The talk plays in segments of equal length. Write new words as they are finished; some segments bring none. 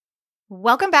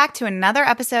Welcome back to another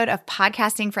episode of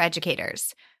Podcasting for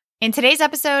Educators. In today's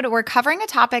episode, we're covering a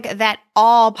topic that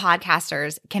all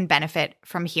podcasters can benefit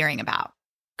from hearing about.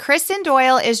 Kristen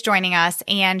Doyle is joining us,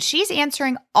 and she's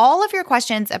answering all of your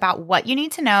questions about what you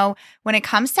need to know when it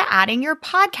comes to adding your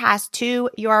podcast to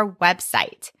your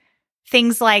website.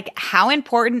 Things like how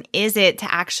important is it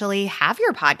to actually have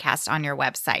your podcast on your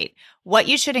website, what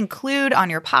you should include on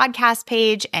your podcast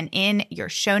page and in your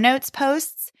show notes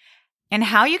posts, and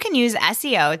how you can use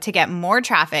SEO to get more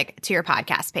traffic to your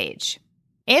podcast page.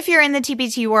 If you're in the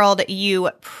TPT world, you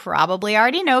probably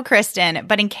already know Kristen,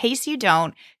 but in case you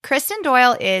don't, Kristen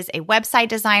Doyle is a website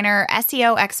designer,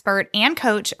 SEO expert, and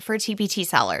coach for TPT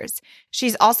sellers.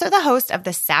 She's also the host of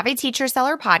the Savvy Teacher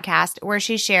Seller podcast, where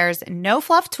she shares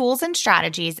no-fluff tools and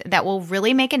strategies that will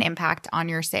really make an impact on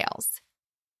your sales.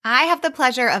 I have the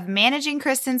pleasure of managing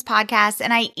Kristen's podcast,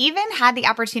 and I even had the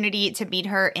opportunity to meet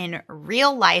her in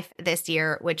real life this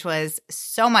year, which was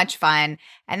so much fun.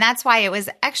 And that's why it was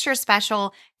extra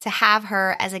special to have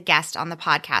her as a guest on the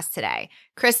podcast today.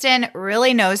 Kristen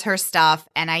really knows her stuff,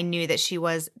 and I knew that she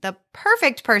was the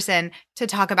perfect person to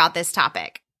talk about this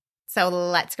topic. So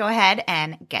let's go ahead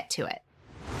and get to it.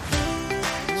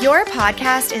 Your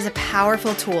podcast is a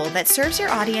powerful tool that serves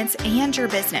your audience and your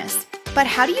business. But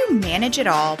how do you manage it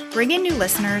all, bring in new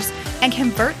listeners, and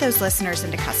convert those listeners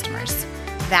into customers?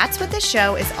 That's what this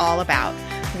show is all about.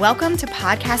 Welcome to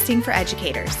Podcasting for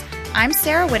Educators. I'm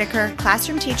Sarah Whitaker,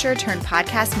 classroom teacher turned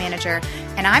podcast manager,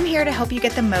 and I'm here to help you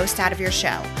get the most out of your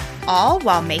show, all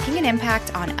while making an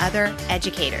impact on other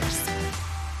educators.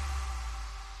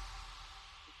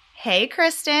 Hey,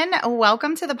 Kristen,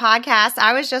 welcome to the podcast.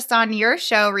 I was just on your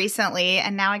show recently,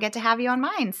 and now I get to have you on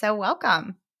mine, so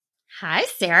welcome. Hi,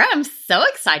 Sarah. I'm so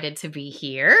excited to be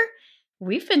here.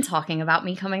 We've been talking about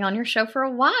me coming on your show for a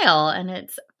while, and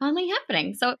it's finally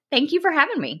happening. So thank you for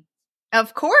having me.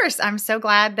 Of course. I'm so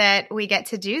glad that we get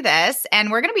to do this.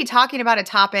 And we're going to be talking about a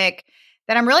topic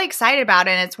that I'm really excited about,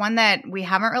 and it's one that we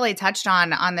haven't really touched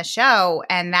on the show,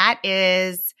 and that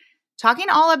is talking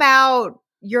all about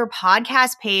your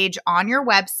podcast page on your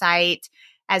website,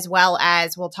 as well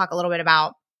as we'll talk a little bit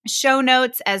about show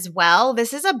notes as well.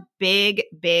 This is a big,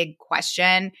 big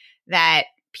question that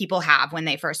people have when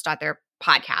they first start their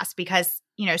podcast because,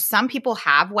 some people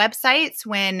have websites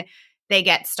when they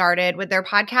get started with their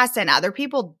podcast and other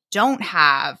people don't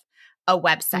have a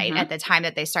website at the time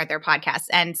that they start their podcast.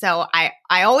 And so I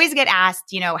always get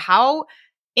asked, how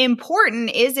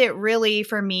important is it really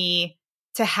for me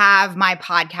to have my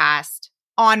podcast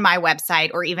on my website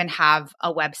or even have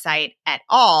a website at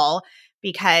all?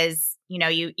 Because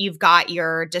you've got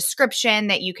your description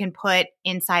that you can put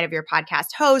inside of your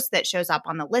podcast host that shows up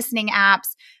on the listening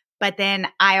apps. But then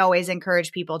I always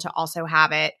encourage people to also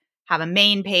have a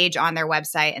main page on their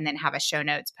website and then have a show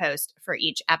notes post for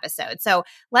each episode. So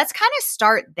let's kind of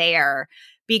start there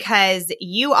because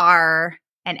you are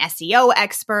an SEO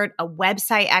expert, a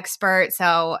website expert.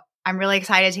 So I'm really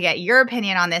excited to get your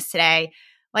opinion on this today.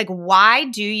 Like, why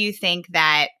do you think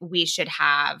that we should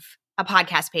have a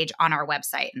podcast page on our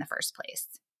website in the first place?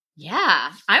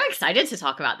 Yeah, I'm excited to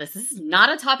talk about this. This is not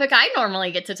a topic I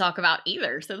normally get to talk about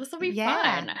either, so this will be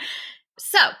fun.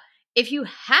 So, if you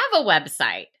have a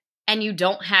website and you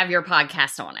don't have your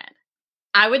podcast on it,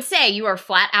 I would say you are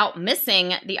flat out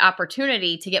missing the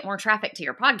opportunity to get more traffic to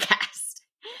your podcast.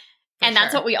 And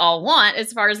that's what we all want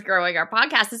as far as growing our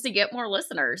podcast is to get more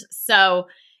listeners. So,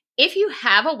 if you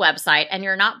have a website and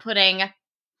you're not putting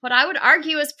what I would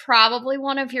argue is probably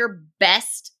one of your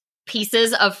best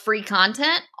pieces of free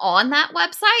content on that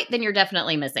website, then you're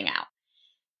definitely missing out.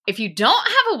 If you don't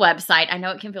have a website, I know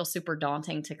it can feel super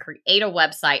daunting to create a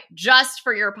website just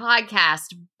for your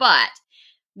podcast, but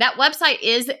that website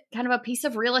is kind of a piece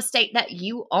of real estate that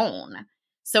you own.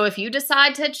 So if you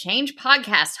decide to change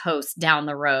podcast hosts down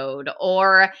the road,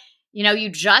 or you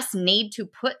just need to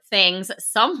put things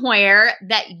somewhere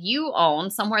that you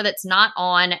own, somewhere that's not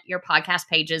on your podcast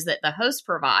pages that the host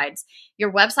provides,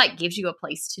 your website gives you a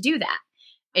place to do that.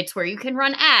 It's where you can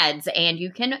run ads and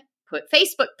you can put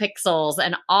Facebook pixels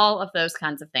and all of those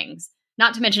kinds of things.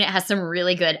 Not to mention it has some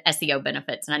really good SEO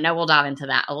benefits. And I know we'll dive into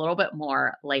that a little bit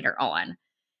more later on.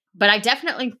 But I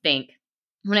definitely think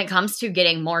when it comes to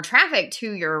getting more traffic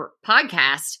to your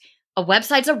podcast, a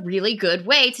website's a really good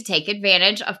way to take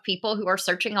advantage of people who are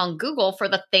searching on Google for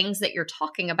the things that you're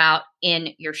talking about in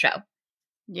your show.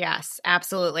 Yes,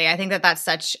 absolutely. I think that that's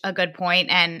such a good point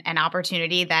and an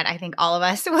opportunity that I think all of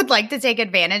us would like to take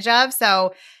advantage of.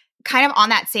 So kind of on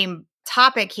that same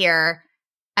topic here,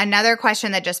 another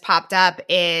question that just popped up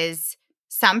is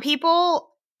some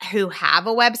people who have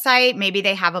a website, maybe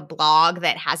they have a blog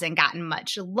that hasn't gotten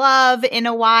much love in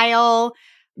a while.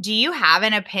 Do you have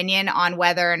an opinion on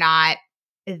whether or not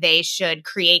they should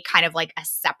create kind of like a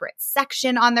separate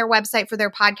section on their website for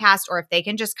their podcast, or if they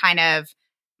can just kind of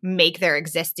make their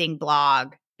existing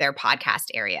blog their podcast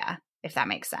area, if that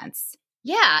makes sense?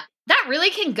 Yeah, that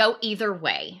really can go either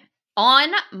way.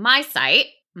 On my site,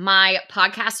 my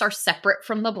podcasts are separate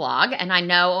from the blog, and I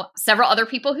know several other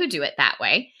people who do it that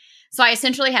way. So I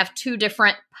essentially have two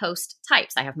different post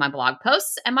types. I have my blog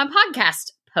posts and my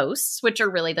podcast posts, which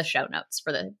are really the show notes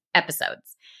for the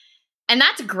episodes. And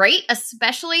that's great,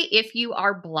 especially if you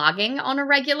are blogging on a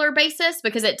regular basis,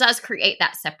 because it does create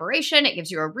that separation. It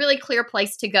gives you a really clear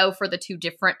place to go for the two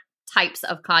different types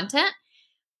of content.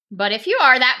 But if you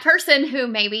are that person who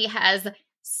maybe has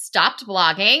stopped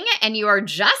blogging and you are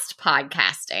just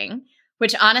podcasting,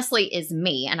 which honestly is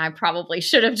me, and I probably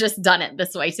should have just done it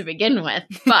this way to begin with,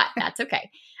 but that's okay.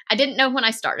 I didn't know when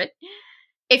I started.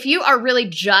 If you are really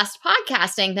just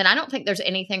podcasting, then I don't think there's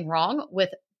anything wrong with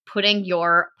putting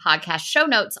your podcast show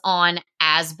notes on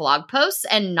as blog posts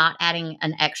and not adding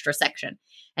an extra section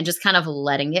and just kind of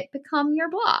letting it become your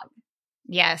blog.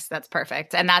 Yes, that's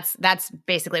perfect. And that's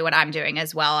basically what I'm doing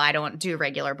as well. I don't do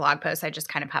regular blog posts. I just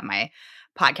kind of have my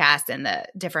podcast and the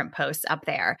different posts up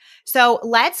there. So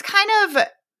let's kind of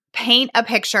paint a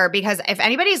picture, because if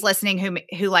anybody's listening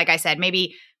who like I said,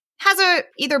 maybe has a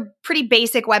either pretty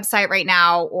basic website right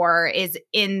now or is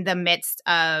in the midst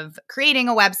of creating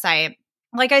a website,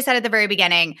 like I said at the very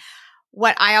beginning,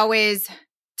 what I always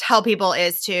tell people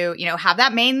is to, have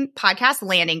that main podcast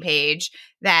landing page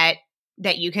that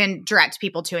you can direct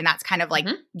people to. And that's kind of like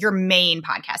your main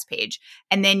podcast page.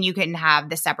 And then you can have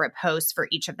the separate posts for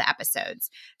each of the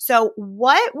episodes. So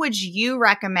what would you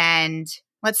recommend?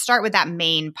 Let's start with that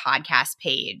main podcast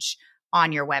page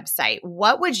on your website.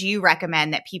 What would you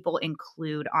recommend that people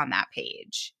include on that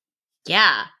page?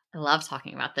 Yeah, I love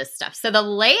talking about this stuff. So the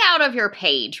layout of your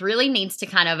page really needs to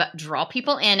kind of draw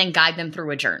people in and guide them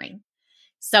through a journey.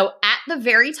 So at the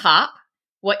very top,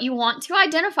 what you want to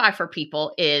identify for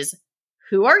people is,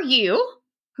 who are you?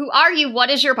 Who are you? What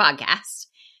is your podcast?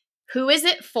 Who is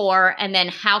it for? And then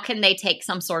how can they take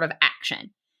some sort of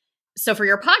action? So for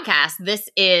your podcast, this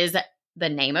is the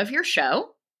name of your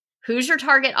show. Who's your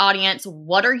target audience?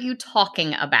 What are you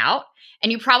talking about?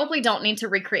 And you probably don't need to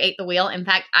recreate the wheel. In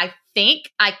fact, I think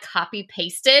I copy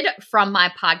pasted from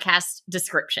my podcast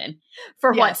description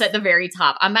for what's at the very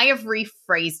top. I may have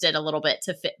rephrased it a little bit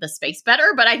to fit the space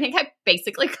better, but I think I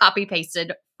basically copy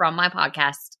pasted from my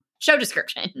podcast show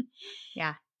description.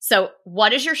 Yeah. So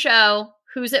what is your show?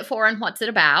 Who's it for and what's it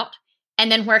about?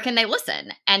 And then where can they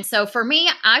listen? And so for me,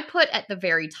 I put at the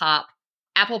very top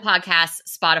Apple Podcasts,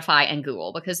 Spotify, and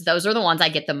Google, because those are the ones I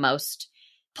get the most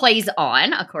plays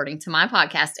on, according to my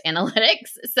podcast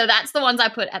analytics. So that's the ones I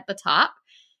put at the top.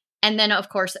 And then, of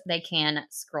course, they can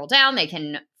scroll down. They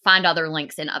can find other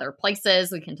links in other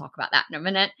places. We can talk about that in a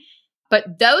minute.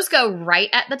 But those go right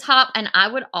at the top. And I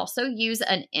would also use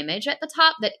an image at the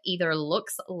top that either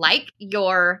looks like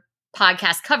your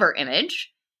podcast cover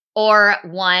image or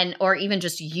even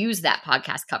just use that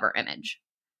podcast cover image.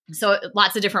 So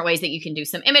lots of different ways that you can do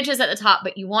some images at the top,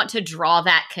 but you want to draw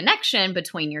that connection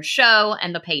between your show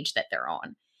and the page that they're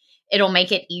on. It'll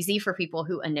make it easy for people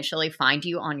who initially find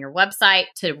you on your website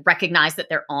to recognize that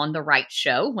they're on the right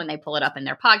show when they pull it up in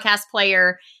their podcast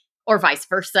player, or vice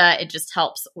versa. It just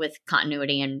helps with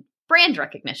continuity and brand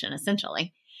recognition,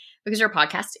 essentially, because your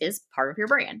podcast is part of your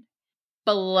brand.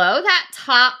 Below that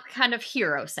top kind of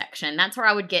hero section, that's where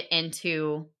I would get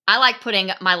into, I like putting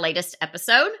my latest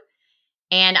episode.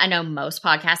 And I know most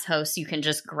podcast hosts, you can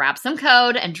just grab some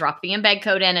code and drop the embed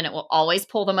code in, and it will always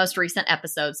pull the most recent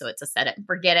episode. So it's a set it and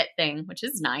forget it thing, which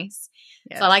is nice.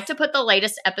 Yes. So I like to put the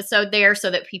latest episode there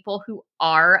so that people who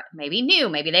are maybe new,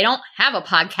 maybe they don't have a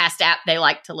podcast app they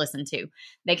like to listen to,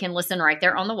 they can listen right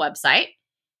there on the website.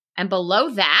 And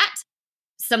below that,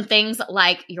 some things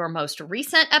like your most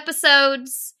recent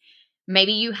episodes.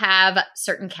 Maybe you have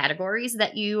certain categories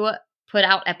that you put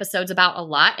out episodes about a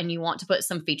lot and you want to put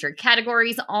some featured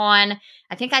categories on.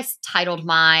 I think I titled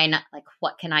mine like,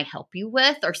 what can I help you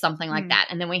with, or something like that.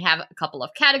 And then we have a couple of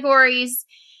categories.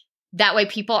 That way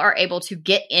people are able to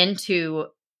get into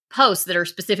posts that are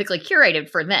specifically curated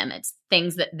for them. It's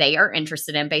things that they are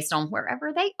interested in based on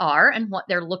wherever they are and what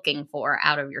they're looking for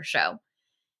out of your show.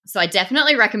 So I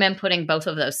definitely recommend putting both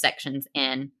of those sections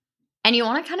in. And you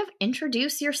want to kind of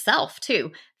introduce yourself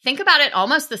too. Think about it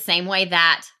almost the same way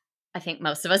that I think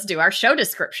most of us do our show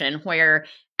description, where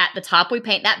at the top we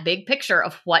paint that big picture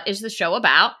of what is the show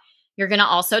about. You're going to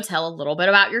also tell a little bit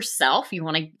about yourself. You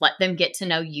want to let them get to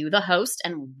know you, the host,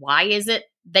 and why is it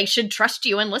they should trust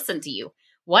you and listen to you?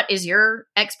 What is your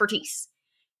expertise?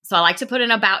 So I like to put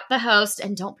an about the host,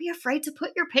 and don't be afraid to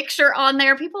put your picture on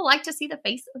there. People like to see the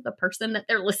face of the person that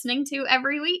they're listening to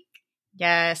every week.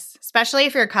 Yes. Especially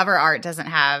if your cover art doesn't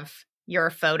have your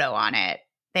photo on it.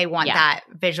 They want that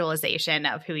visualization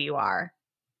of who you are.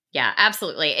 Yeah,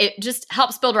 absolutely. It just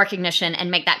helps build recognition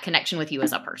and make that connection with you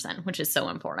as a person, which is so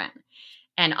important.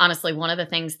 And honestly, one of the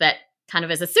things that kind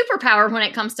of is a superpower when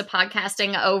it comes to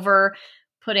podcasting over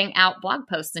putting out blog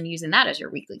posts and using that as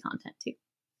your weekly content too.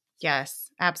 Yes,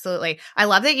 absolutely. I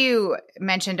love that you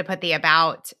mentioned to put the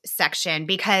about section,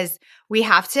 because we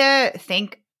have to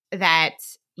think that,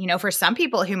 you know, for some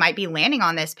people who might be landing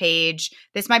on this page,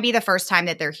 this might be the first time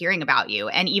that they're hearing about you.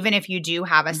 And even if you do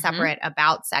have a separate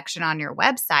about section on your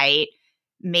website,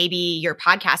 maybe your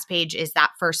podcast page is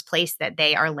that first place that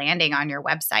they are landing on your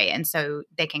website. And so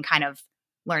they can kind of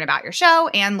learn about your show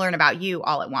and learn about you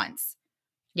all at once.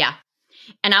 Yeah.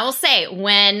 And I will say,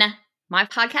 when my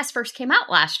podcast first came out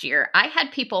last year, I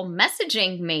had people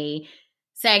messaging me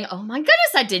saying, "Oh my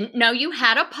goodness, I didn't know you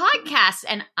had a podcast."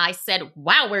 And I said,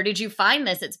 "Wow, where did you find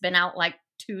this? It's been out like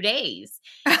 2 days."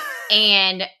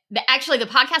 And actually, the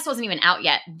podcast wasn't even out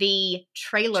yet. The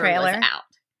trailer was out.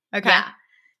 Okay. Yeah.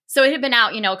 So it had been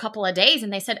out, a couple of days,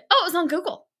 and they said, "Oh, it was on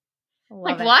Google."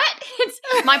 What?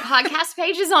 My podcast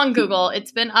page is on Google.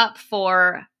 It's been up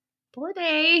for a couple of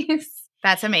days.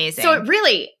 That's amazing. So it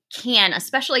really can,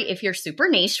 especially if you're super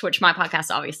niche, which my podcast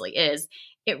obviously is,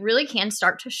 it really can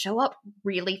start to show up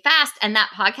really fast. And that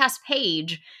podcast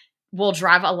page will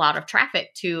drive a lot of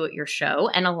traffic to your show.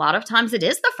 And a lot of times it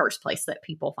is the first place that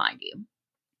people find you.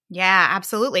 Yeah,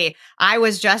 absolutely. I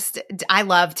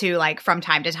love to, like, from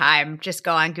time to time, just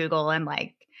go on Google and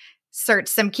like search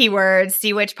some keywords,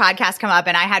 see which podcasts come up.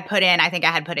 And I had put in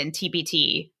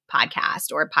TBT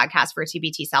podcast or podcast for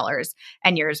TBT sellers.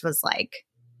 And yours was like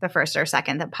the first or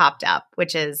second that popped up,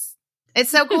 it's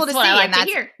so cool to see. I like and that's,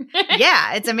 to hear.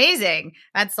 Yeah, it's amazing.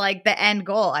 That's like the end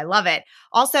goal. I love it.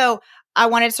 Also, I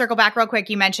wanted to circle back real quick.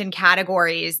 You mentioned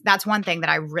categories. That's one thing that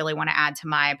I really want to add to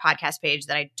my podcast page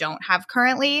that I don't have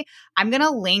currently. I'm going to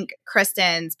link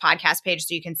Kristen's podcast page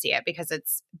so you can see it, because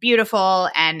it's beautiful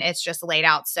and it's just laid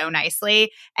out so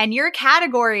nicely. And your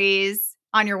categories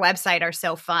on your website are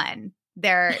so fun.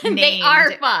 They're named. They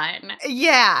are fun.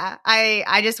 Yeah.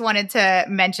 I just wanted to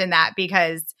mention that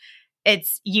because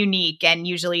it's unique, and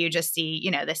usually you just see,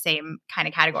 the same kind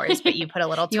of categories, but you put a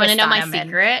little twist on them. You want to know my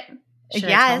secret? Should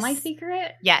I tell my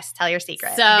secret? Yes, tell your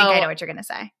secret. So, I think I know what you're going to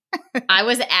say. I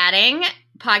was adding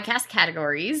podcast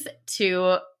categories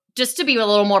to be a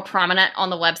little more prominent on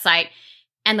the website,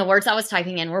 and the words I was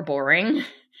typing in were boring,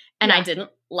 and I didn't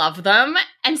love them.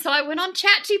 And so I went on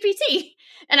ChatGPT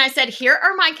and I said, "Here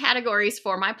are my categories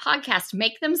for my podcast.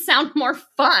 Make them sound more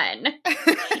fun."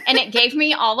 And it gave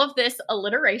me all of this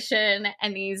alliteration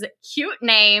and these cute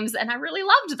names, and I really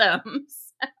loved them.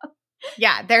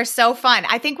 Yeah, they're so fun.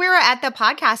 I think we were at the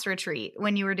podcast retreat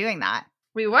when you were doing that.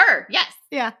 We were, yes.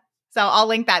 Yeah. So I'll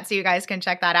link that so you guys can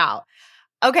check that out.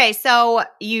 Okay, so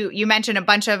you mentioned a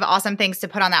bunch of awesome things to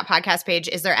put on that podcast page.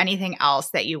 Is there anything else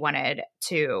that you wanted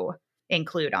to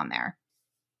include on there?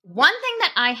 One thing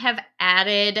that I have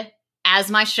added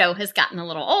as my show has gotten a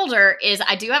little older is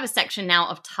I do have a section now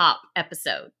of top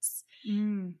episodes.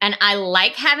 And I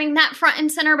like having that front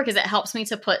and center because it helps me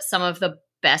to put some of the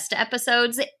best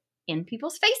episodes in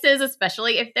people's faces,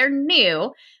 especially if they're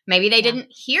new. Maybe they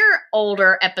didn't hear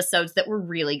older episodes that were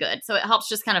really good. So it helps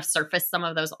just kind of surface some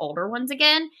of those older ones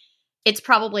again. It's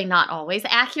probably not always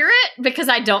accurate because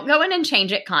I don't go in and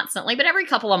change it constantly, but every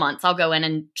couple of months I'll go in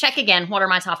and check again, what are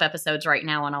my top episodes right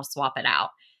now, and I'll swap it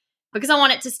out because I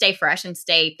want it to stay fresh and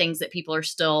stay things that people are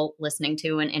still listening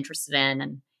to and interested in,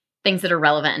 and things that are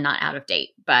relevant and not out of date.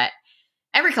 But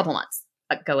every couple months,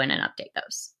 I go in and update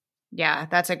those. Yeah,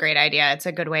 that's a great idea. It's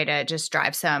a good way to just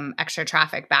drive some extra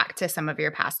traffic back to some of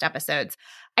your past episodes.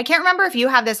 I can't remember if you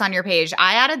have this on your page.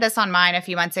 I added this on mine a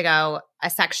few months ago, a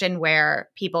section where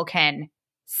people can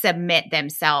submit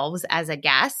themselves as a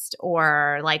guest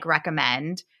or like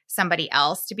recommend somebody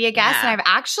else to be a guest. Yeah. And I've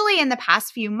actually, in the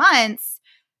past few months,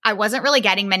 I wasn't really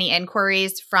getting many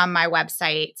inquiries from my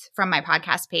website, from my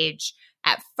podcast page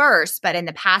at first, but in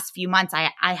the past few months,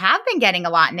 I have been getting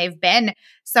a lot, and they've been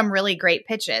some really great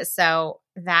pitches. So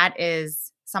that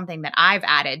is something that I've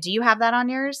added. Do you have that on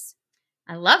yours?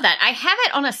 I love that. I have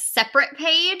it on a separate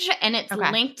page, and it's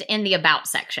linked in the About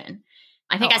section.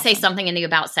 I think I say something in the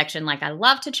About section like, I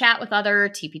love to chat with other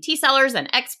TPT sellers and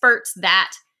experts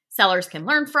that sellers can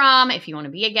learn from. If you want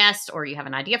to be a guest or you have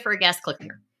an idea for a guest, click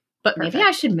here. But maybe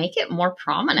I should make it more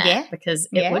prominent because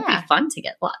it would be fun to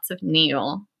get lots of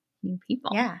new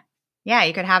people. Yeah,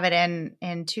 you could have it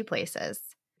in 2 places.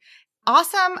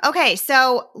 Awesome. Okay,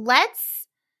 so let's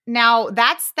Now,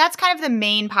 that's kind of the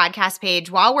main podcast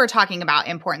page. While we're talking about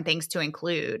important things to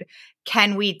include,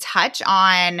 can we touch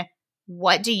on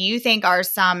what do you think are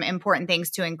some important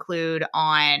things to include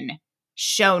on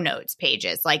show notes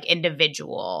pages, like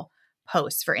individual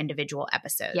posts for individual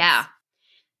episodes? Yeah.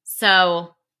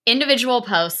 So individual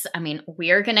posts, I mean,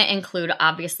 we're going to include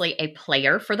obviously a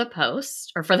player for the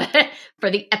post or for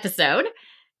the episode.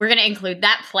 We're going to include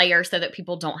that player so that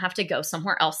people don't have to go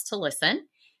somewhere else to listen.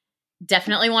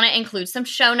 Definitely want to include some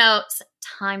show notes.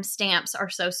 Timestamps are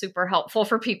so super helpful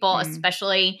for people,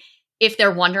 especially if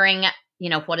they're wondering,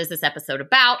 what is this episode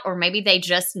about? Or maybe they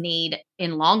just need,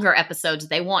 in longer episodes,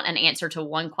 they want an answer to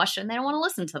one question. They don't want to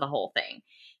listen to the whole thing.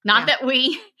 Not that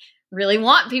we really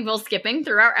want people skipping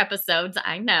through our episodes,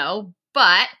 I know,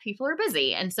 but people are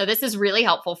busy. And so this is really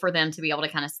helpful for them to be able to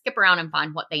kind of skip around and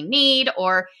find what they need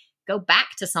or go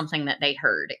back to something that they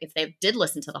heard if they did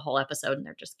listen to the whole episode and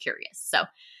they're just curious. So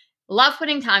love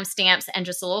putting timestamps and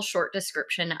just a little short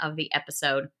description of the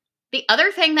episode. The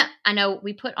other thing that I know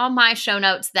we put on my show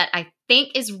notes that I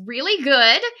think is really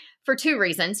good for two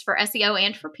reasons, for SEO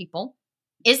and for people,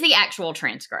 is the actual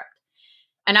transcript.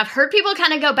 And I've heard people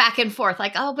kind of go back and forth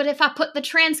like, oh, but if I put the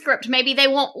transcript, maybe they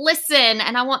won't listen.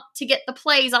 And I want to get the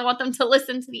plays. I want them to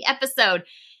listen to the episode.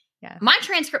 Yeah. My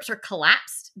transcripts are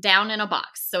collapsed down in a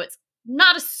box. So it's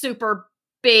not a super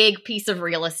big piece of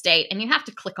real estate. And you have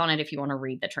to click on it if you want to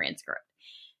read the transcript.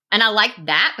 And I like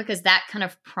that because that kind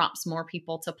of prompts more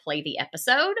people to play the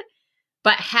episode.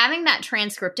 But having that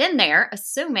transcript in there,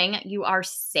 assuming you are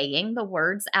saying the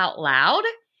words out loud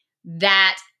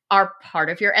that are part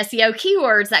of your SEO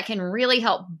keywords that can really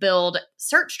help build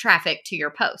search traffic to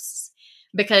your posts.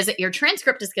 Because your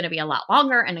transcript is going to be a lot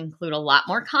longer and include a lot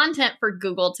more content for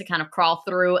Google to kind of crawl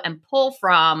through and pull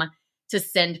from to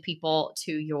send people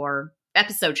to your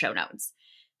episode show notes.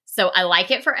 So I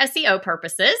like it for SEO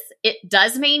purposes. It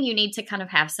does mean you need to kind of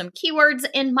have some keywords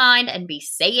in mind and be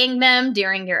saying them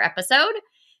during your episode.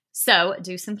 So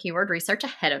do some keyword research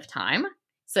ahead of time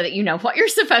so that you know what you're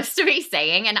supposed to be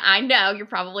saying. And I know you're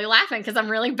probably laughing because I'm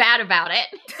really bad about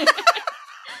it.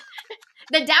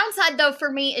 The downside, though, for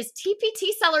me is TPT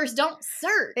sellers don't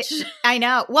search. I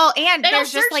know. Well, and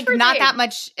there's just like not that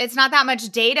much, it's not that much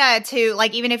data to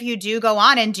like, even if you do go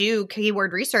on and do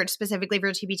keyword research specifically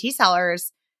for TPT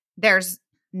sellers, there's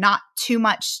not too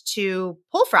much to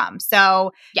pull from.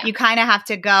 So you kind of have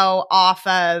to go off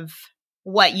of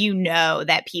what you know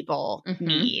that people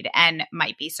need and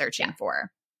might be searching for.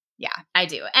 Yeah, I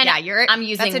do. And I'm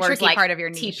using words like part of your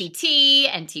niche. TPT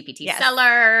and TPT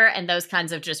seller and those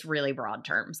kinds of just really broad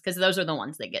terms because those are the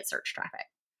ones that get search traffic.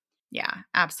 Yeah,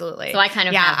 absolutely. So I kind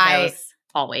of have those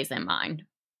always in mind.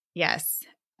 Yes.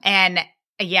 And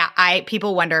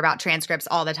people wonder about transcripts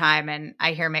all the time and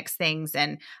I hear mixed things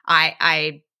and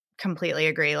I completely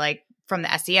agree, like from the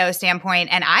SEO standpoint.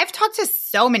 And I've talked to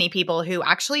so many people who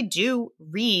actually do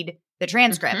read the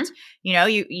transcript.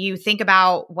 You think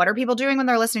about what are people doing when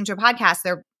they're listening to a podcast?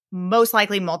 They're most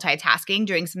likely multitasking,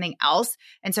 doing something else.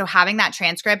 And so having that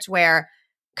transcript where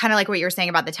kind of like what you were saying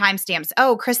about the timestamps,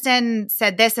 oh, Kristen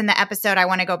said this in the episode, I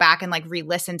want to go back and like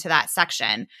re-listen to that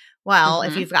section. Well,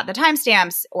 if you've got the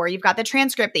timestamps or you've got the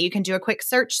transcript that you can do a quick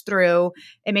search through,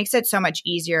 it makes it so much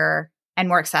easier and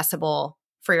more accessible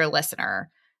for your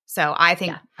listener. So I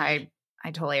think I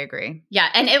totally agree. Yeah.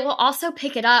 And it will also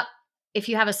pick it up if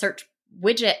you have a search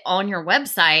widget on your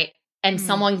website and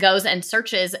someone goes and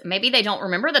searches, maybe they don't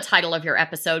remember the title of your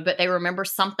episode, but they remember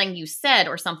something you said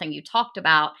or something you talked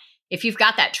about. If you've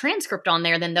got that transcript on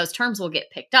there, then those terms will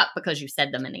get picked up because you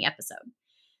said them in the episode.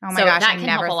 Oh my gosh, I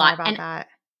never thought about that.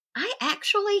 I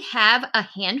actually have a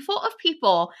handful of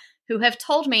people who have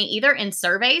told me either in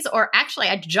surveys or actually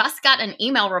I just got an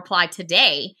email reply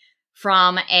today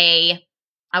from I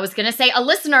was going to say a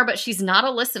listener, but she's not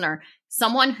a listener.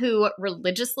 Someone who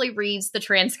religiously reads the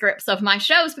transcripts of my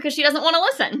shows because she doesn't want to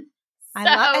listen.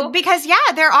 Because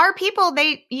there are people,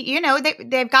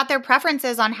 they've got their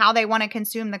preferences on how they want to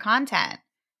consume the content.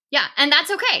 Yeah. And that's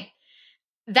okay.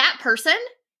 That person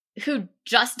who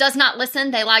just does not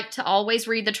listen, they like to always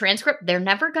read the transcript. They're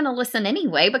never going to listen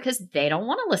anyway because they don't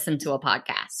want to listen to a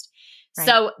podcast. Right.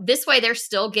 So this way they're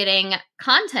still getting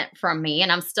content from me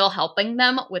and I'm still helping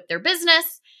them with their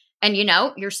business. And,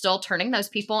 you're still turning those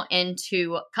people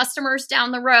into customers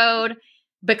down the road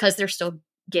because they're still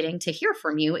getting to hear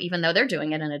from you, even though they're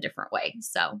doing it in a different way.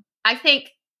 So I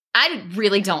think I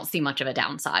really don't see much of a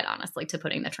downside, honestly, to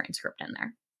putting the transcript in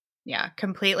there. Yeah,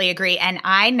 completely agree. And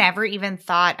I never even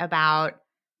thought about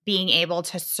being able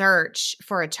to search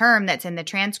for a term that's in the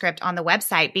transcript on the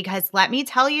website because let me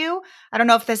tell you, I don't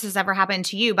know if this has ever happened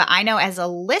to you, but I know as a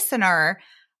listener,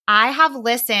 I have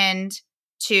listened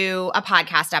to a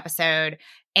podcast episode,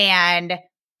 and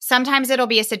sometimes it'll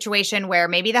be a situation where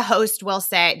maybe the host will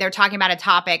say, they're talking about a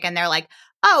topic and they're like,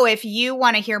 oh, if you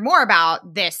want to hear more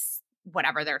about this,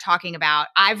 whatever they're talking about,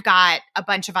 I've got a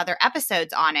bunch of other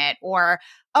episodes on it. Or,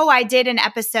 oh, I did an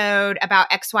episode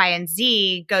about X, Y, and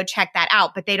Z. Go check that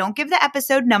out. But they don't give the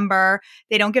episode number.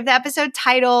 They don't give the episode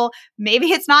title. Maybe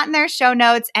it's not in their show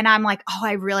notes. And I'm like, oh,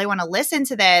 I really want to listen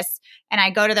to this. And I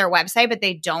go to their website, but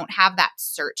they don't have that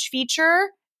search feature.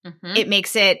 Mm-hmm. It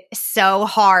makes it so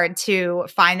hard to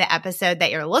find the episode that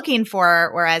you're looking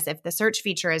for. Whereas if the search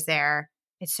feature is there,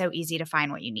 it's so easy to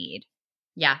find what you need.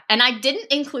 Yeah. And I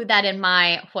didn't include that in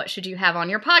my what should you have on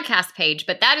your podcast page,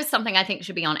 but that is something I think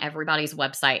should be on everybody's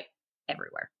website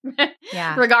everywhere.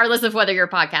 Yeah. Regardless of whether you're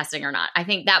podcasting or not. I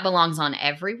think that belongs on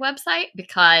every website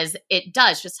because it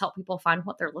does just help people find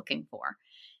what they're looking for.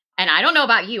 And I don't know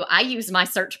about you. I use my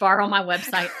search bar on my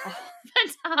website all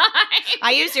the time.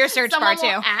 I use your search bar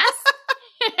too.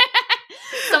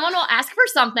 Someone will ask for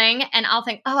something and I'll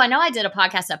think, oh, I know I did a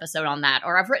podcast episode on that,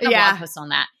 or I've written a blog post on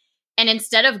that. And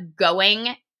instead of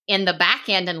going in the back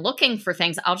end and looking for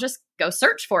things, I'll just go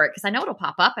search for it because I know it'll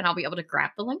pop up and I'll be able to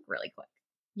grab the link really quick.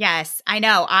 Yes, I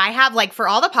know. I have for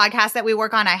all the podcasts that we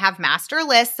work on, I have master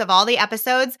lists of all the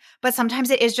episodes, but sometimes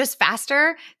it is just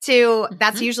faster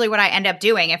that's usually what I end up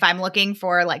doing. If I'm looking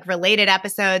for related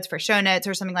episodes for show notes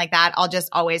or something like that, I'll just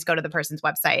always go to the person's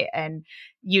website and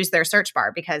use their search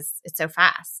bar because it's so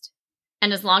fast.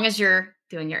 And as long as you're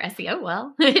doing your SEO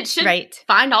well, it should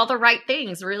find all the right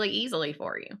things really easily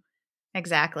for you.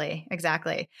 Exactly.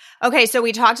 Okay, so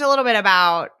we talked a little bit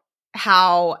about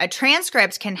how a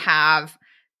transcript can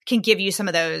give you some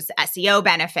of those SEO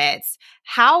benefits.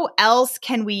 How else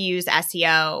can we use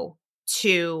SEO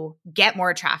to get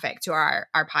more traffic to our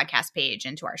podcast page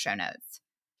and to our show notes?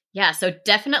 Yeah, so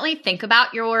definitely think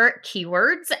about your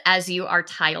keywords as you are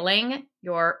titling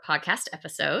your podcast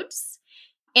episodes.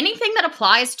 Anything that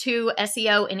applies to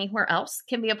SEO anywhere else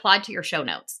can be applied to your show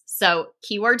notes. So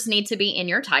keywords need to be in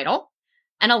your title.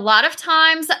 And a lot of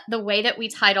times, the way that we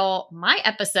title my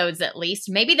episodes, at least,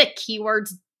 maybe the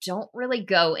keywords don't really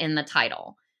go in the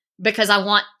title because I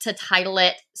want to title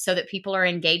it so that people are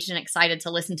engaged and excited to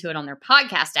listen to it on their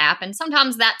podcast app. And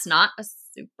sometimes that's not a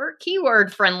super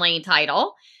keyword friendly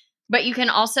title, but you can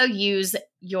also use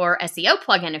your SEO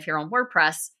plugin if you're on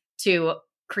WordPress to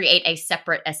create a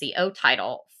separate SEO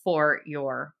title for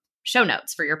your show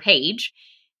notes for your page.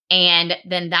 And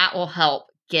then that will help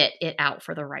get it out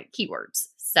for the right keywords.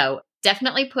 So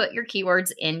definitely put your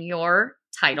keywords in your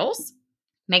titles.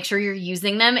 Make sure you're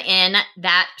using them in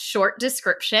that short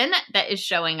description that is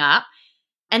showing up.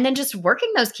 And then just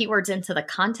working those keywords into the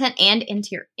content and into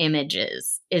your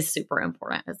images is super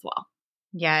important as well.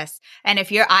 Yes. And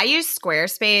I use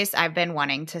Squarespace. I've been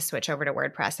wanting to switch over to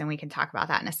WordPress and we can talk about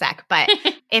that in a sec. But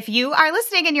if you are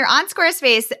listening and you're on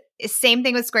Squarespace, same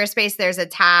thing with Squarespace. There's a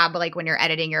tab when you're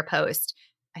editing your post.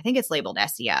 I think it's labeled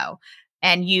SEO.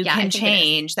 And you can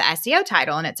change the SEO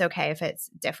title and it's okay if it's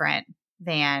different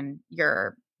than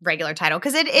your regular title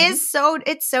because it's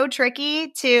so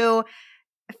tricky to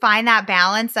find that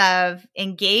balance of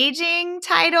engaging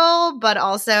title but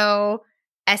also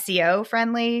SEO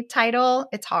friendly title.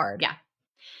 It's hard. Yeah.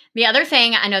 The other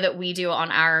thing I know that we do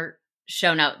on our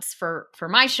show notes for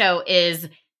my show is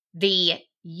the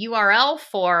URL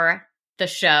for the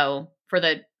show for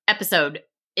the episode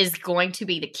is going to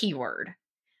be the keyword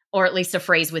or at least a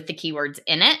phrase with the keywords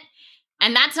in it.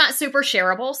 And that's not super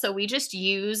shareable. So we just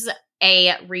use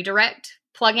a redirect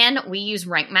plugin. We use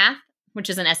Rank Math, which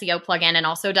is an SEO plugin and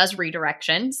also does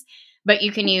redirections. But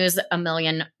you can use a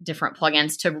million different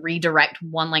plugins to redirect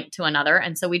one link to another.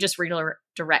 And so we just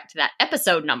redirect that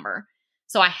episode number.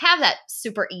 So I have that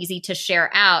super easy to share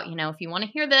out. If you want to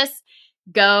hear this,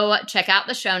 go check out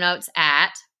the show notes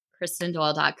at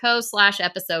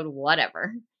kristendoyle.co/episode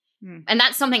whatever. And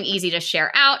that's something easy to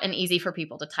share out and easy for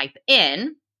people to type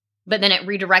in. But then it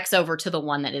redirects over to the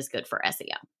one that is good for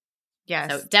SEO.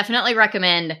 Yes. So definitely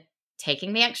recommend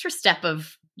taking the extra step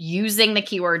of using the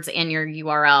keywords in your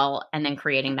URL and then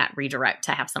creating that redirect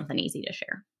to have something easy to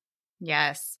share.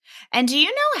 Yes. And do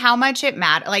you know how much it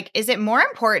matters? Is it more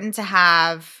important to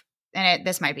have,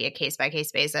 this might be a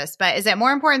case-by-case basis, but is it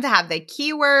more important to have the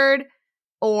keyword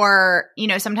or,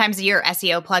 sometimes your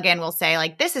SEO plugin will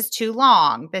say this is too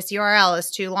long. This URL is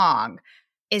too long.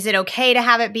 Is it okay to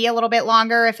have it be a little bit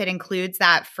longer if it includes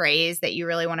that phrase that you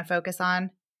really want to focus on?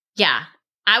 Yeah.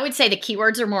 I would say the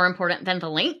keywords are more important than the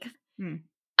link.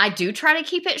 I do try to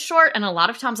keep it short, and a lot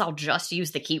of times I'll just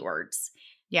use the keywords.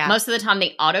 Yeah. Most of the time,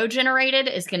 the auto-generated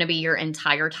is going to be your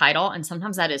entire title, and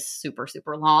sometimes that is super,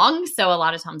 super long. So a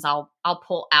lot of times I'll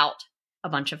pull out a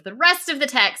bunch of the rest of the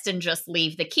text and just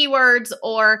leave the keywords.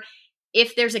 Or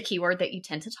if there's a keyword that you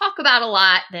tend to talk about a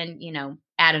lot, then,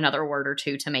 add another word or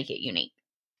two to make it unique.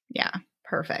 Yeah,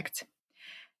 perfect.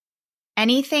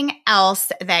 Anything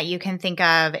else that you can think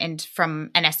of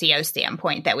from an SEO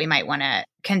standpoint that we might want to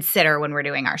consider when we're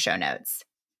doing our show notes?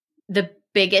 The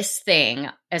biggest thing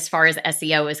as far as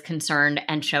SEO is concerned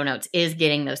and show notes is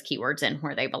getting those keywords in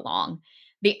where they belong.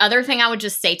 The other thing I would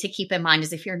just say to keep in mind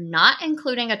is if you're not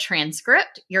including a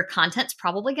transcript, your content's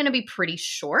probably going to be pretty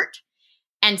short.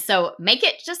 And so make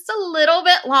it just a little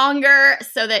bit longer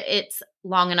so that it's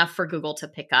long enough for Google to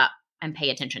pick up and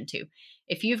pay attention to.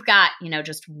 If you've got,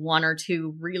 just one or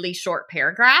two really short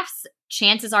paragraphs,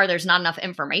 chances are there's not enough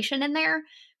information in there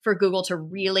for Google to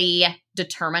really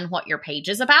determine what your page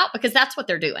is about, because that's what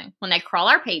they're doing. When they crawl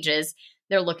our pages,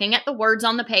 they're looking at the words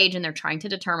on the page and they're trying to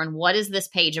determine what is this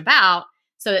page about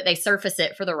so that they surface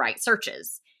it for the right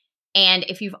searches. And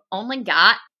if you've only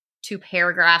got 2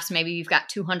 paragraphs, maybe you've got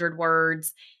 200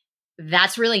 words,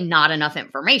 that's really not enough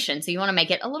information. So you want to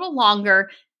make it a little longer.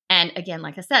 And again,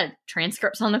 like I said,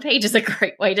 transcripts on the page is a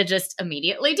great way to just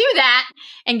immediately do that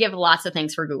and give lots of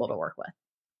things for Google to work with.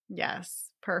 Yes,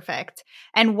 perfect.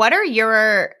 And what are you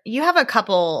have a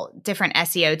couple different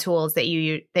SEO tools that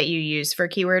you use for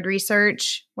keyword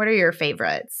research. What are your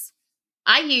favorites?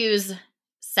 I use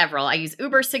several. I use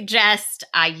Ubersuggest.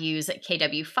 I use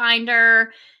KW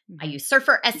Finder. I use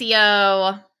Surfer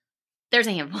SEO. There's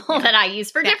a handful that I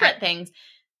use for different things.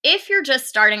 If you're just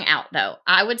starting out, though,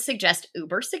 I would suggest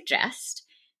Ubersuggest.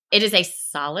 It is a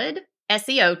solid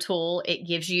SEO tool. It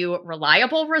gives you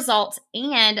reliable results.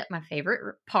 And my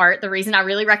favorite part, the reason I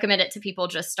really recommend it to people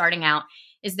just starting out,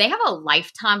 is they have a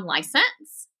lifetime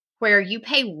license where you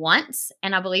pay once,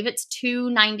 and I believe it's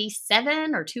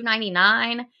 $297 or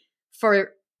 $299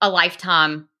 for a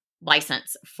lifetime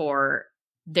license for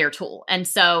their tool. And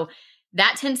so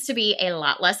that tends to be a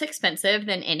lot less expensive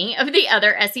than any of the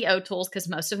other SEO tools, because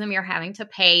most of them you're having to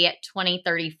pay $20,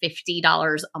 $30,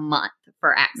 $50 a month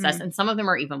for access. And some of them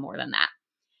are even more than that.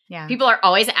 Yeah. People are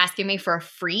always asking me for a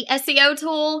free SEO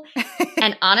tool.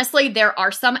 And honestly, there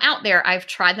are some out there. I've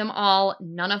tried them all.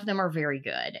 None of them are very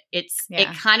good. It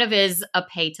kind of is a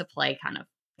pay to play kind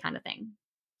of thing.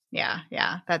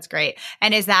 Yeah, that's great.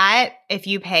 And is that, if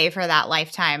you pay for that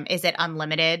lifetime, is it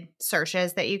unlimited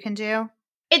searches that you can do?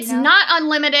 It's not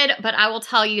unlimited, but I will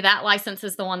tell you that license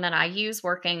is the one that I use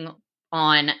working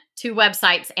on 2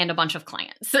 websites and a bunch of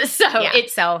clients. So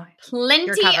it's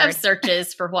plenty of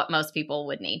searches for what most people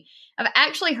would need. I've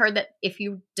actually heard that if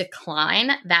you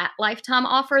decline that lifetime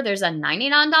offer, there's a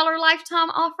 $99 lifetime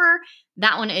offer.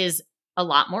 That one is a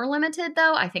lot more limited,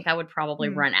 though. I think I would probably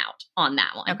run out on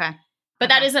that one. Okay. But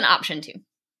that is an option too.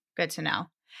 Good to know.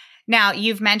 Now,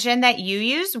 you've mentioned that you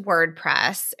use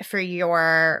WordPress for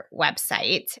your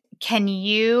website. Can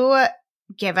you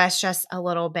give us just a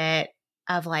little bit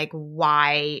of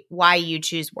why you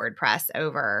choose WordPress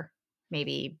over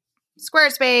maybe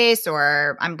Squarespace,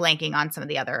 or I'm blanking on some of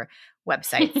the other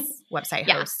website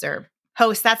hosts or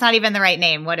hosts? That's not even the right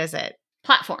name. What is it?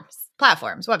 Website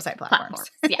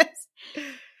platforms. Yes.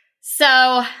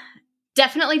 So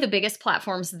definitely the biggest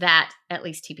platforms that at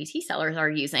least TPT sellers are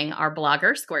using are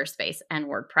Blogger, Squarespace, and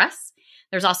WordPress.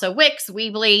 There's also Wix,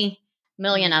 Weebly,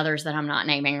 million others that I'm not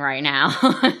naming right now.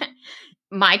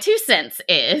 My 2 cents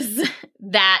is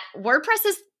that WordPress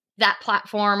is that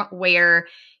platform where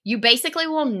you basically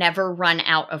will never run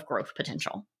out of growth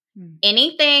potential.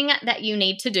 Anything that you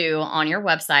need to do on your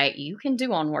website, you can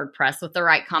do on WordPress with the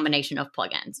right combination of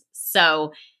plugins.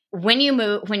 So when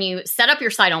you set up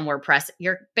your site on WordPress,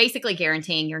 you're basically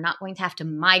guaranteeing you're not going to have to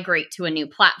migrate to a new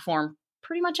platform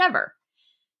pretty much ever,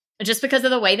 just because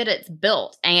of the way that it's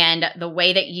built and the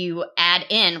way that you add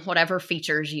in whatever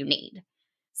features you need.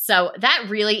 So that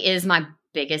really is my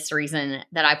biggest reason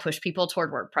that I push people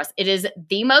toward WordPress. It is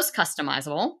the most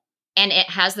customizable and it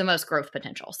has the most growth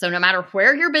potential. So no matter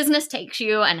where your business takes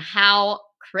you and how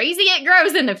crazy it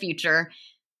grows in the future,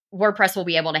 WordPress will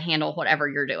be able to handle whatever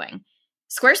you're doing.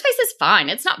 Squarespace is fine.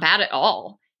 It's not bad at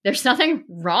all. There's nothing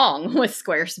wrong with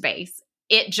Squarespace.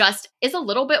 It just is a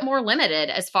little bit more limited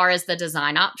as far as the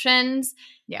design options,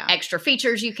 extra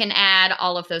features you can add,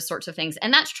 all of those sorts of things.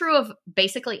 And that's true of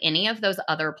basically any of those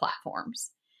other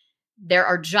platforms. There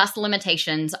are just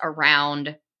limitations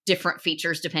around different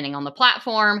features depending on the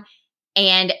platform.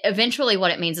 And eventually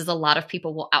what it means is a lot of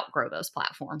people will outgrow those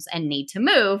platforms and need to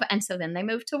move. And so then they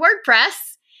move to WordPress.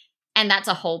 And that's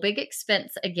a whole big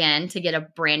expense, again, to get a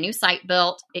brand new site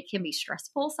built. It can be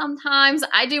stressful sometimes.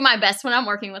 I do my best when I'm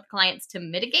working with clients to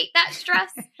mitigate that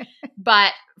stress.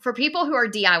 But for people who are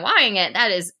DIYing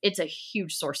it, it's a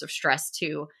huge source of stress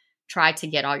to try to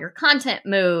get all your content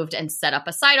moved and set up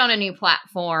a site on a new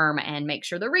platform and make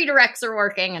sure the redirects are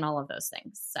working and all of those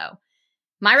things. So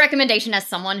my recommendation as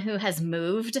someone who has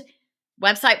moved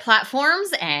website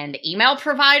platforms and email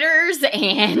providers,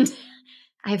 and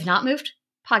I have not moved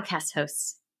podcast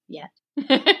hosts yet.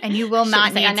 And you will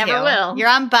not need to. I never will. You're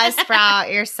on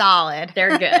Buzzsprout. You're solid.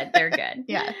 They're good. They're good.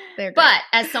 Yeah, they're good. But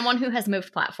as someone who has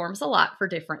moved platforms a lot for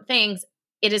different things,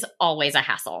 it is always a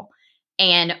hassle.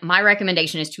 And my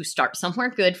recommendation is to start somewhere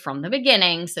good from the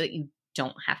beginning so that you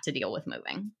don't have to deal with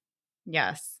moving.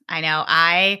 Yes, I know.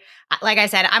 Like I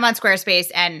said, I'm on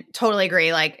Squarespace and totally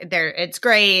agree. Like it's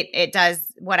great. It does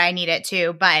what I need it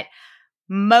to. But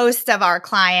most of our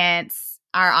clients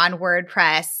are on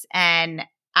WordPress, and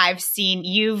I've seen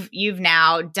you've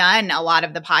now done a lot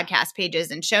of the podcast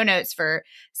pages and show notes for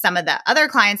some of the other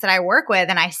clients that I work with.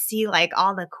 And I see like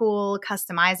all the cool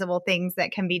customizable things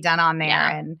that can be done on there.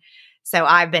 Yeah. And so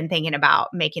I've been thinking about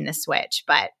making the switch,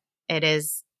 but it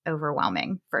is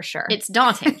overwhelming for sure. It's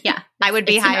daunting. Yeah. I would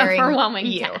be hiring overwhelming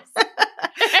you. Yes.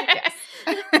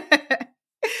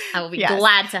 I will be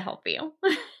glad to help you.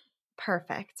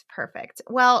 Perfect.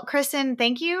 Well, Kristen,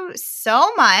 thank you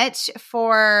so much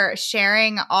for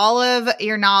sharing all of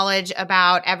your knowledge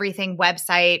about everything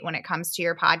website when it comes to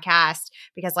your podcast,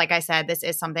 because like I said, this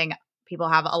is something people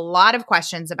have a lot of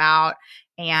questions about,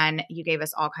 and you gave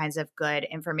us all kinds of good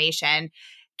information.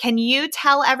 Can you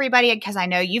tell everybody, because I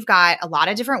know you've got a lot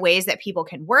of different ways that people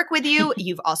can work with you.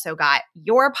 You've also got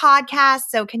your podcast.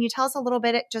 So can you tell us a little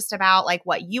bit just about like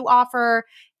what you offer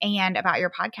and about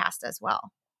your podcast as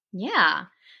well? Yeah.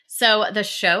 So the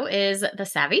show is The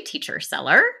Savvy Teacher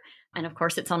Seller. And of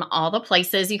course, it's on all the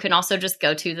places. You can also just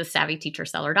go to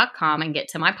thesavvyteacherseller.com and get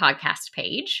to my podcast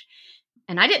page.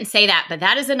 And I didn't say that, but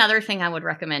that is another thing I would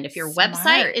recommend. If your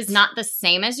website is not the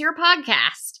same as your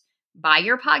podcast, buy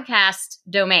your podcast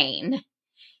domain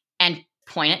and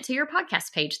point it to your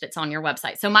podcast page that's on your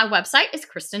website. So my website is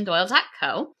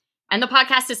kristendoyle.co, and the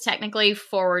podcast is technically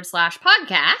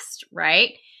 /podcast,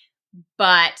 right?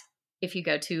 But if you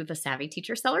go to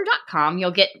thesavvyteacherseller.com,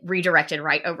 you'll get redirected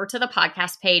right over to the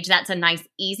podcast page. That's a nice,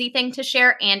 easy thing to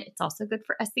share, and it's also good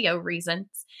for SEO reasons.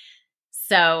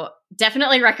 So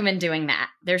definitely recommend doing that.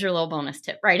 There's your little bonus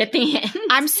tip right at the end.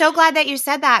 I'm so glad that you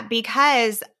said that,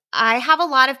 because I have a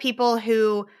lot of people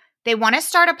who they want to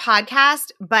start a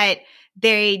podcast, but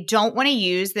they don't want to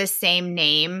use the same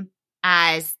name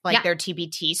as like their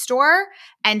TBT store.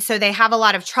 And so they have a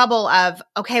lot of trouble of,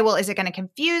 okay, well, is it going to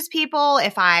confuse people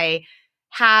if I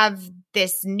have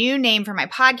this new name for my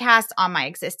podcast on my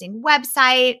existing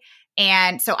website?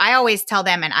 And so I always tell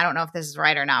them, and I don't know if this is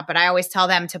right or not, but I always tell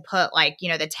them to put like,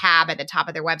 the tab at the top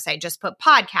of their website, just put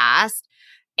podcast.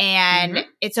 And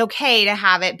it's okay to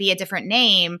have it be a different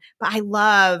name. But I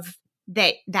love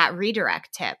that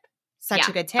redirect tip. Such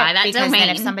a good tip. Because domain. Then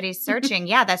if somebody's searching,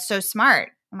 that's so smart.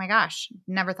 Oh my gosh,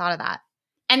 never thought of that.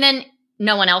 And then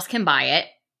no one else can buy it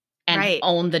and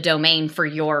own the domain for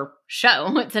your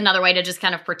show. It's another way to just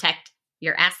kind of protect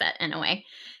your asset in a way.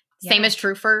 Yeah. Same is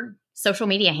true for social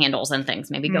media handles and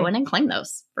things. Maybe go in and claim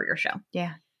those for your show.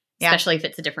 Yeah. Especially if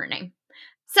it's a different name.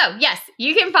 So yes,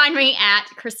 you can find me at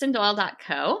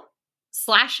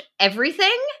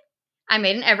kristendoyle.co/everything. I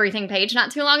made an everything page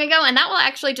not too long ago, and that will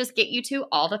actually just get you to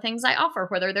all the things I offer,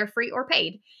 whether they're free or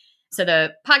paid. So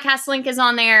the podcast link is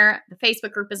on there. The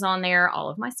Facebook group is on there, all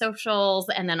of my socials,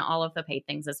 and then all of the paid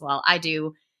things as well. I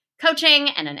do coaching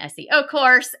and an SEO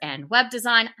course and web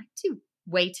design. I do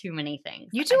way too many things.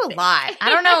 You do a lot. I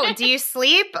don't know. Do you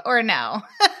sleep or no?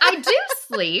 I do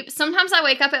sleep. Sometimes I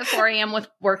wake up at 4 a.m. with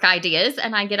work ideas,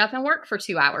 and I get up and work for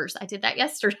 2 hours. I did that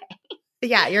yesterday.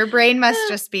 Yeah, your brain must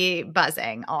just be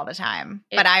buzzing all the time.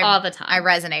 But all the time. I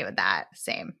resonate with that.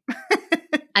 Same.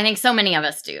 I think so many of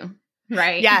us do.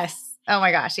 Right? Yes. Oh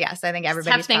my gosh. Yes. I think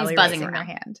everybody's probably buzzing raising around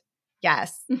their hand.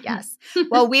 Yes. Yes.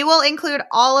 Well, we will include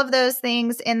all of those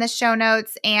things in the show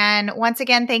notes. And once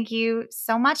again, thank you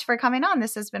so much for coming on.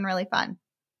 This has been really fun.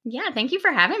 Yeah. Thank you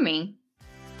for having me.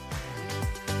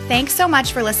 Thanks so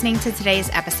much for listening to today's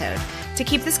episode. To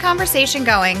keep this conversation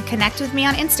going, connect with me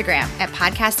on Instagram at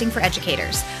Podcasting for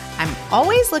Educators. I'm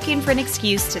always looking for an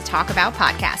excuse to talk about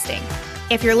podcasting.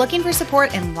 If you're looking for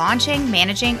support in launching,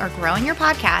 managing, or growing your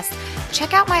podcast,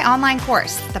 check out my online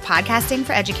course, the Podcasting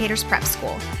for Educators Prep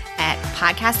School, at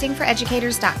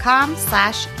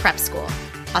podcastingforeducators.com/prep school.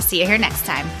 I'll see you here next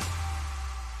time.